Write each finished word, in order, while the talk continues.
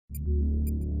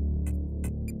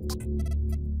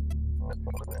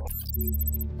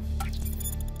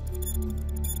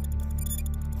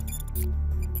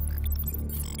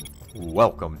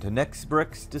Welcome to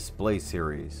NEXTBrick's display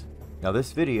series. Now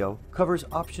this video covers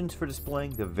options for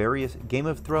displaying the various Game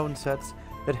of Thrones sets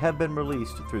that have been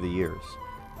released through the years.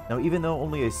 Now even though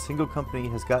only a single company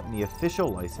has gotten the official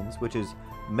license, which is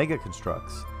Mega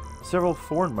Constructs, several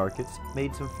foreign markets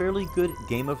made some fairly good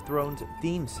Game of Thrones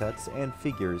theme sets and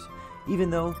figures,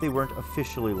 even though they weren't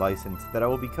officially licensed, that I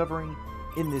will be covering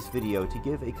in this video to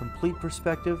give a complete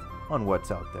perspective on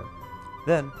what's out there.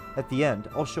 Then, at the end,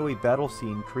 I'll show a battle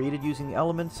scene created using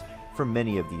elements from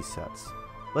many of these sets.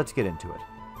 Let's get into it.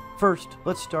 First,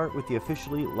 let's start with the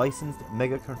officially licensed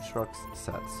Mega Constructs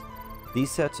sets.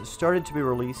 These sets started to be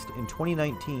released in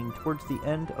 2019 towards the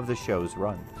end of the show's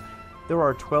run. There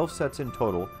are 12 sets in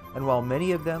total, and while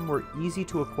many of them were easy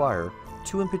to acquire,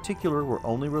 2 in particular were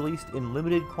only released in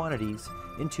limited quantities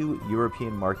into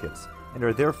European markets, and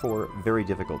are therefore very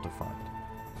difficult to find.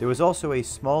 There was also a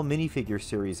small minifigure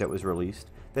series that was released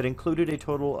that included a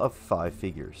total of 5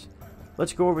 figures.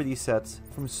 Let's go over these sets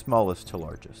from smallest to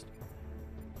largest.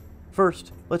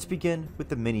 First, let's begin with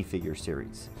the minifigure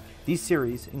series. These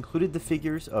series included the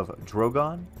figures of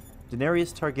Drogon,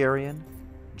 Daenerys Targaryen,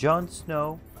 Jon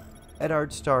Snow,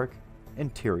 Eddard Stark,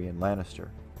 and Tyrion Lannister.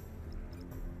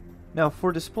 Now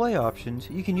for display options,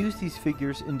 you can use these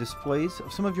figures in displays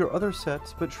of some of your other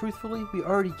sets, but truthfully, we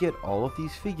already get all of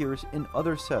these figures in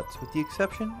other sets with the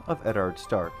exception of Eddard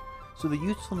Stark, so the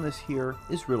usefulness here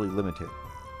is really limited.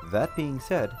 That being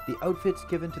said, the outfits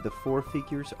given to the 4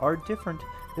 figures are different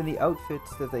than the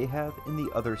outfits that they have in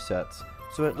the other sets,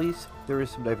 so at least there is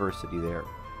some diversity there.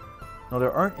 Now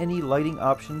there aren't any lighting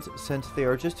options since they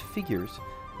are just figures,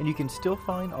 and you can still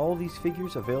find all of these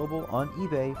figures available on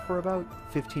eBay for about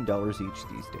 $15 each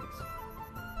these days.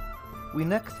 We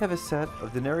next have a set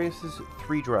of Daenerys'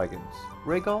 3 dragons,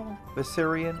 Rhaegal,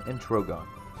 Viserion, and Drogon.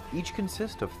 Each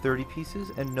consist of 30 pieces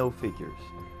and no figures.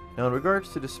 Now in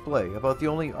regards to display, about the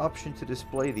only option to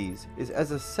display these is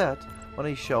as a set on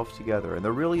a shelf together, and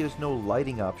there really is no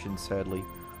lighting option sadly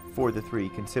for the 3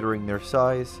 considering their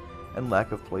size and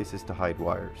lack of places to hide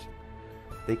wires.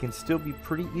 They can still be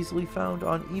pretty easily found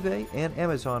on eBay and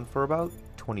Amazon for about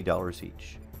 $20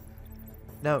 each.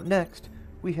 Now next,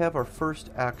 we have our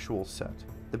first actual set,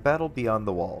 the Battle Beyond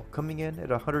the Wall, coming in at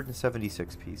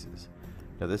 176 pieces.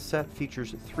 Now this set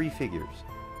features 3 figures,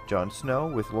 Jon Snow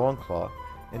with Longclaw,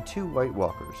 and 2 White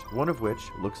Walkers, one of which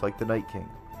looks like the Night King.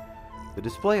 The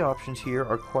display options here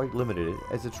are quite limited,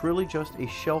 as it's really just a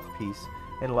shelf piece,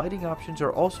 and lighting options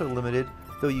are also limited,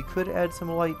 though you could add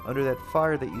some light under that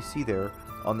fire that you see there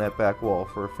on that back wall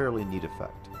for a fairly neat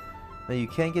effect. Now you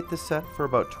can get this set for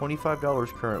about $25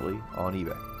 currently on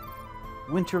eBay.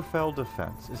 Winterfell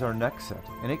Defense is our next set,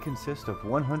 and it consists of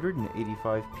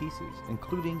 185 pieces,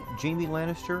 including Jaime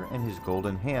Lannister and his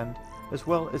golden hand, as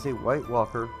well as a White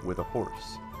Walker with a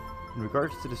horse. In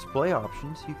regards to display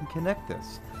options, you can connect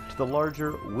this to the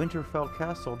larger Winterfell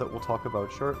Castle that we'll talk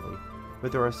about shortly,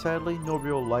 but there are sadly no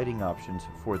real lighting options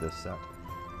for this set.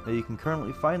 Now you can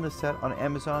currently find this set on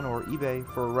Amazon or eBay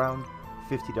for around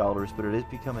 $50, but it is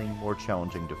becoming more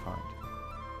challenging to find.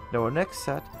 Now our next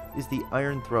set is the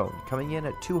Iron Throne, coming in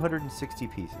at 260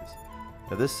 pieces.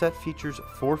 Now this set features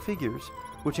 4 figures,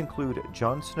 which include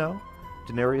Jon Snow,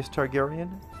 Daenerys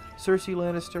Targaryen, Cersei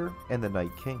Lannister, and the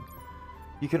Night King.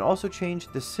 You can also change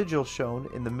the sigil shown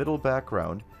in the middle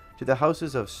background to the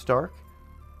houses of Stark,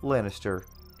 Lannister,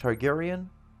 Targaryen,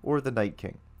 or the Night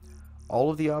King. All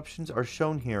of the options are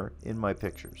shown here in my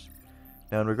pictures.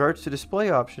 Now in regards to display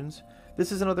options,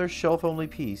 this is another shelf-only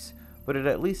piece, but it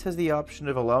at least has the option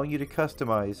of allowing you to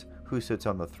customize who sits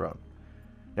on the throne.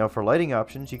 Now for lighting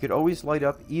options, you could always light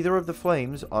up either of the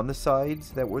flames on the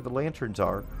sides that where the lanterns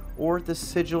are, or the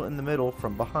sigil in the middle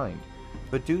from behind.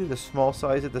 But due to the small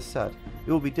size of the set,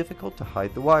 it will be difficult to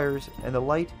hide the wires, and the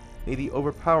light may be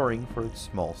overpowering for its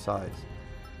small size.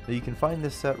 Now you can find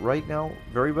this set right now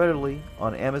very readily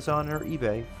on Amazon or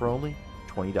eBay for only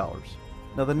 $20.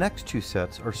 Now the next 2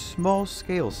 sets are small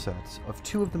scale sets of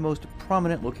 2 of the most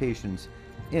prominent locations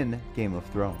in Game of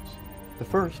Thrones. The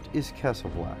first is Castle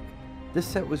Black. This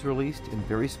set was released in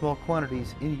very small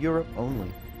quantities in Europe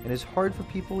only, and is hard for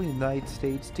people in the United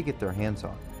States to get their hands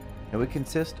on. Now it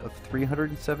consists of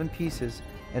 307 pieces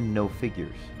and no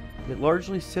figures. It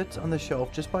largely sits on the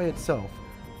shelf just by itself,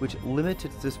 which limits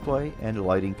its display and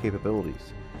lighting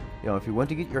capabilities. Now if you want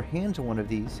to get your hands on one of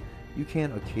these, you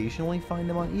can occasionally find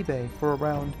them on eBay for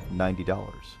around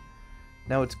 $90.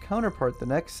 Now its counterpart, the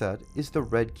next set, is the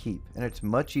Red Keep, and it's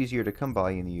much easier to come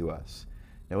by in the US.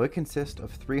 Now it consists of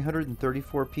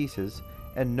 334 pieces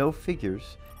and no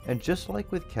figures, and just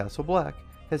like with Castle Black,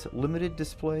 has limited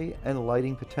display and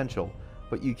lighting potential,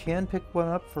 but you can pick one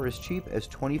up for as cheap as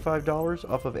 $25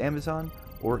 off of Amazon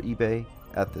or eBay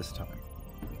at this time.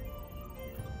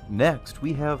 Next,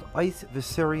 we have Ice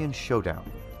Viserion Showdown,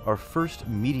 our first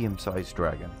medium-sized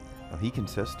dragon. Now, he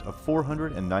consists of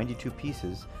 492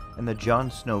 pieces and the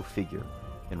Jon Snow figure.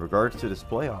 In regards to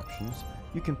display options,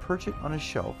 you can perch it on a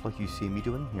shelf like you see me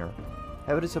doing here,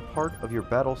 have it as a part of your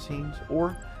battle scenes,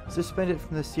 or suspend it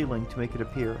from the ceiling to make it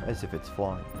appear as if it's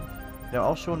flying. Now,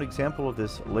 I'll show an example of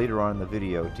this later on in the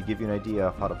video to give you an idea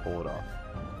of how to pull it off.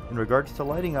 In regards to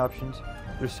lighting options,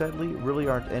 there sadly really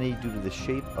aren't any due to the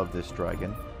shape of this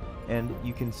dragon, and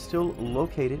you can still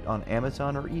locate it on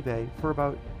Amazon or eBay for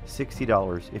about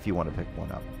 $60 if you want to pick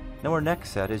one up. Now, our next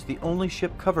set is the only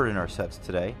ship covered in our sets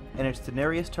today, and it's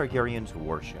Daenerys Targaryen's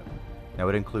warship. Now,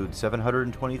 it includes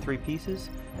 723 pieces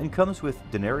and comes with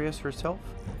Daenerys herself,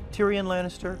 Tyrion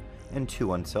Lannister, and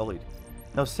 2 Unsullied.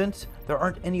 Now, since there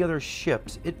aren't any other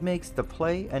ships, it makes the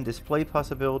play and display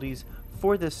possibilities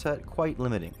for this set quite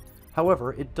limiting.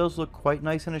 However, it does look quite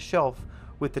nice on a shelf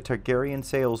with the Targaryen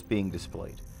sails being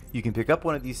displayed. You can pick up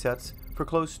one of these sets for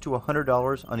close to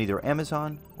 $100 on either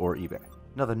Amazon or eBay.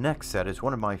 Now, the next set is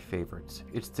one of my favorites.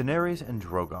 It's Daenerys and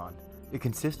Drogon. It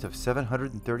consists of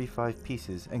 735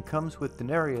 pieces and comes with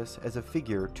Daenerys as a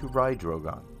figure to ride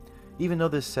Drogon. Even though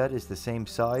this set is the same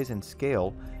size and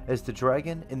scale as the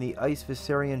dragon in the Ice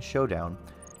Viserion Showdown,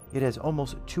 it has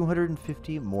almost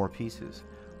 250 more pieces,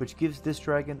 which gives this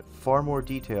dragon far more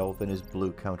detail than his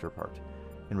blue counterpart.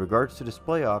 In regards to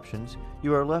display options,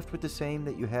 you are left with the same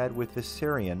that you had with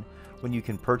Viserion, when you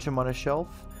can perch him on a shelf,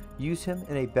 use him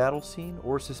in a battle scene,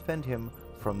 or suspend him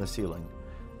from the ceiling.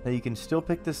 Now, you can still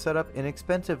pick this setup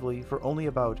inexpensively for only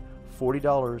about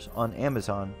 $40 on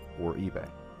Amazon or eBay.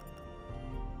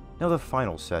 Now, the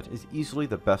final set is easily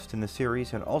the best in the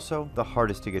series and also the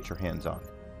hardest to get your hands on.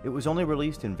 It was only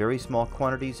released in very small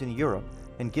quantities in Europe,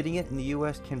 and getting it in the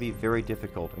US can be very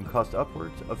difficult and cost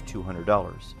upwards of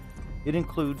 $200. It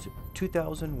includes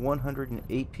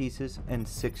 2,108 pieces and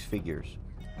 6 figures.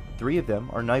 3 of them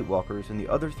are Nightwalkers, and the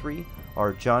other 3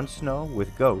 are Jon Snow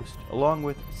with Ghost, along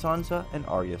with Sansa and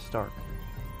Arya Stark.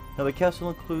 Now, the castle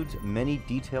includes many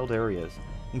detailed areas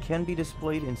and can be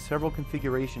displayed in several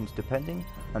configurations depending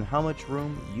on how much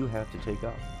room you have to take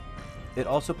up. It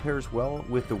also pairs well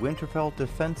with the Winterfell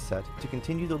defense set to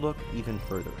continue the look even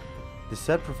further. The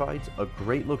set provides a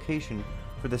great location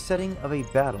for the setting of a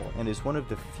battle and is one of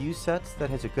the few sets that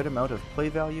has a good amount of play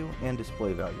value and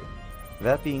display value.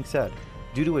 That being said,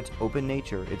 due to its open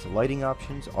nature, its lighting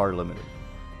options are limited.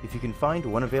 If you can find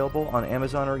one available on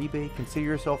Amazon or eBay, consider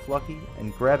yourself lucky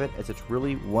and grab it, as it's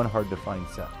really one hard to find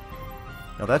set.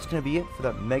 Now, that's going to be it for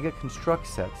the Mega Construct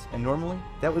sets, and normally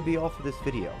that would be all for this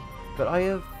video, but I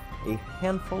have a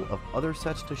handful of other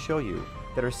sets to show you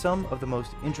that are some of the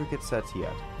most intricate sets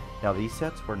yet. Now, these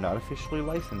sets were not officially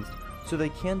licensed, so they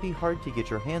can be hard to get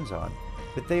your hands on,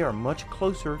 but they are much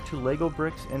closer to Lego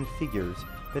bricks and figures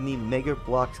than the Mega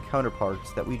Bloks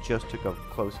counterparts that we just took a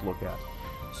close look at.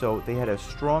 So they had a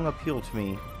strong appeal to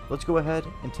me. Let's go ahead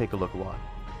and take a look why.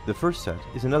 The first set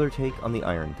is another take on the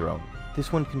Iron Throne,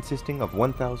 this one consisting of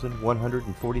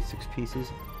 1,146 pieces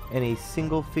and a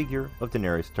single figure of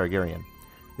Daenerys Targaryen.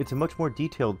 It's a much more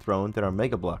detailed throne than our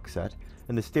Mega Block set,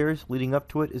 and the stairs leading up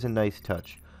to it is a nice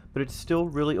touch, but it's still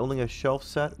really only a shelf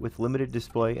set with limited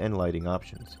display and lighting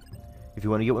options. If you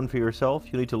want to get one for yourself,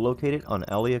 you'll need to locate it on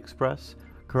AliExpress,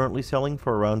 currently selling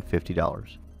for around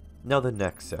 $50. Now, the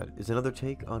next set is another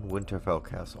take on Winterfell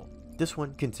Castle. This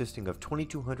one consisting of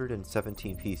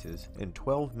 2,217 pieces and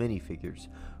 12 minifigures,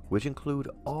 which include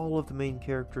all of the main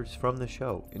characters from the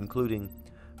show, including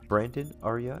Brandon,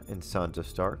 Arya, and Sansa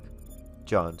Stark,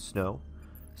 Jon Snow,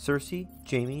 Cersei,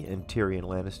 Jaime, and Tyrion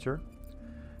Lannister,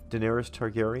 Daenerys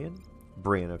Targaryen,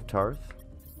 Brienne of Tarth,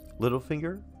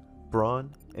 Littlefinger, Bronn,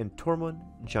 and Tormund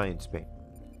Giantsbane.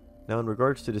 Now, in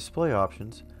regards to display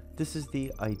options, this is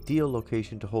the ideal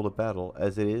location to hold a battle,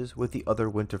 as it is with the other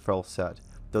Winterfell set,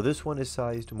 though this one is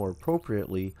sized more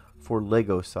appropriately for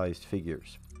Lego-sized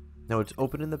figures. Now, it's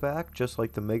open in the back, just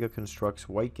like the Mega Constructs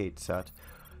Whitegate set.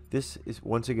 This is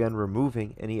once again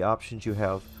removing any options you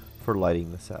have for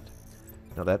lighting the set.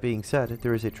 Now, that being said,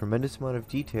 there is a tremendous amount of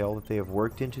detail that they have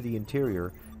worked into the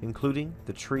interior, including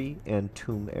the tree and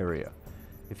tomb area.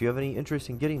 If you have any interest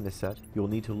in getting this set, you'll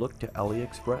need to look to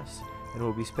AliExpress, and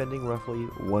will be spending roughly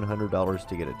 $100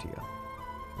 to get it to you.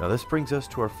 Now, this brings us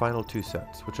to our final 2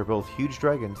 sets, which are both huge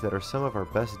dragons that are some of our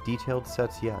best detailed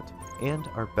sets yet, and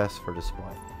are best for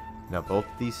display. Now, both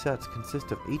of these sets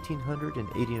consist of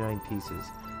 1,889 pieces,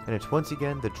 and it's once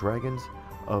again the dragons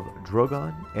of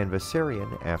Drogon and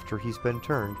Viserion, after he's been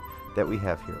turned, that we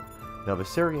have here. Now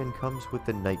Viserion comes with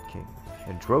the Night King,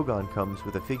 and Drogon comes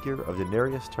with a figure of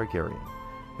Daenerys Targaryen.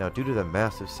 Now due to the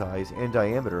massive size and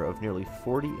diameter of nearly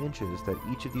 40 inches that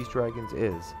each of these dragons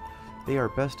is, they are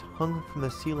best hung from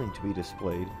the ceiling to be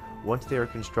displayed once they are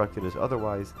constructed, as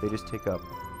otherwise they just take up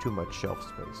too much shelf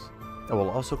space. I will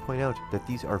also point out that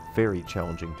these are very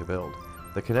challenging to build.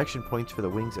 The connection points for the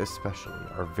wings especially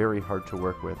are very hard to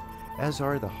work with, as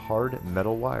are the hard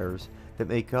metal wires that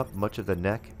make up much of the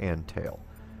neck and tail.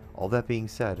 All that being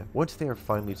said, once they are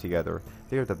finally together,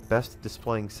 they are the best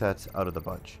displaying sets out of the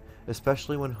bunch,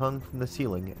 especially when hung from the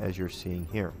ceiling as you're seeing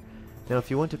here. Now if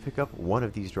you want to pick up one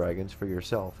of these dragons for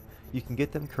yourself, you can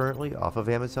get them currently off of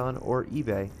Amazon or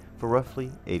eBay for roughly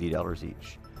 $80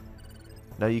 each.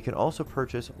 Now you can also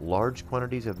purchase large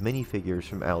quantities of minifigures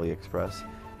from AliExpress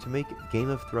to make Game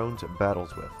of Thrones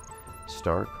battles with.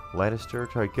 Stark, Lannister,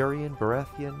 Targaryen,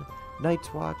 Baratheon,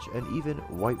 Night's Watch, and even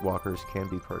White Walkers can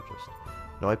be purchased.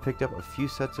 Now I picked up a few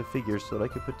sets of figures so that I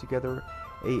could put together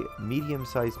a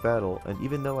medium-sized battle, and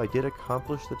even though I did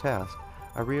accomplish the task,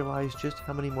 I realized just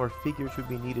how many more figures would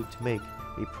be needed to make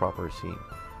a proper scene.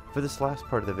 For this last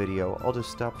part of the video, I'll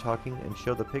just stop talking and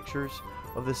show the pictures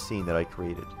of the scene that I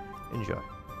created. Enjoy.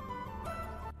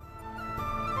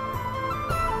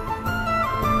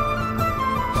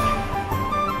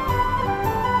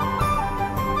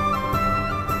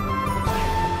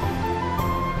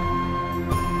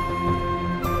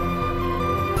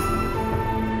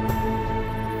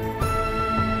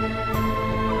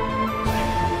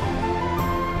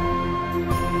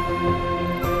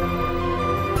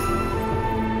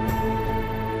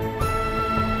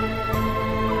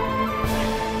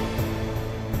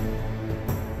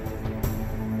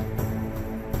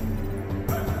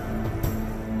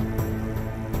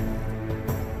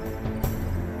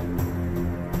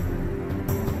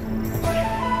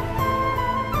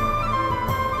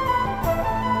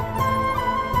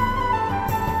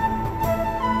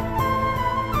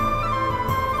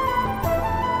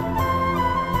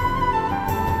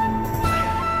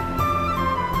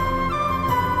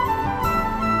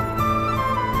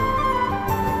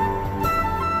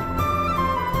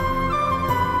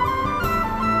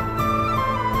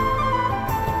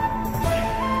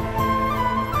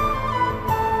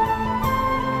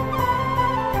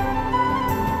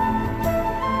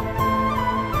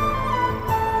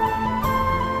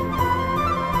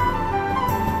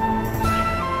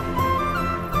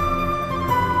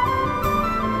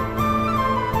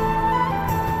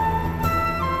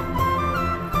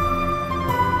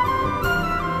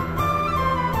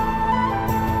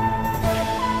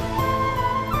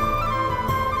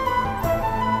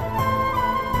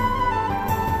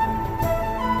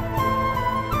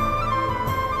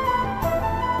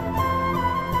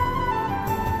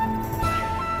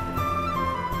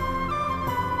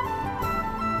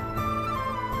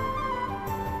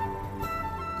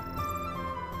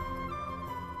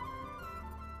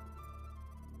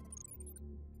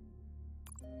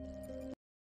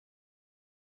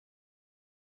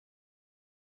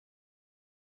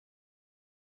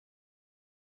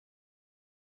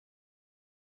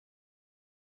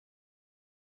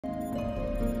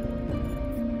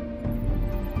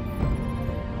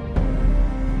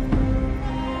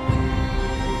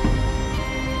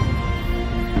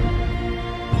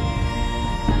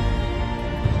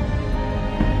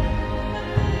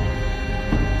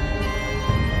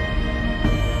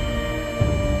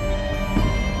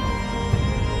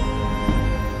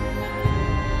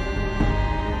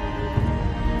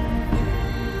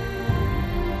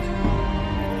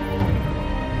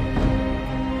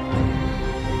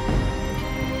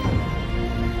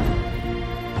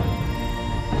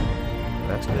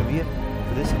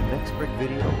 For this NEXTBrick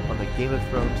video on the Game of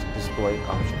Thrones display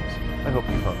options. I hope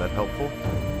you found that helpful.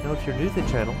 Now if you're new to the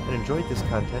channel and enjoyed this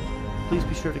content, please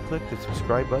be sure to click the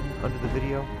subscribe button under the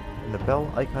video and the bell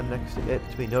icon next to it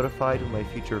to be notified when my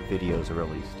future videos are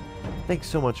released. Thanks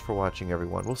so much for watching,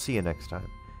 everyone. We'll see you next time.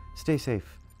 Stay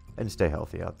safe and stay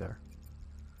healthy out there.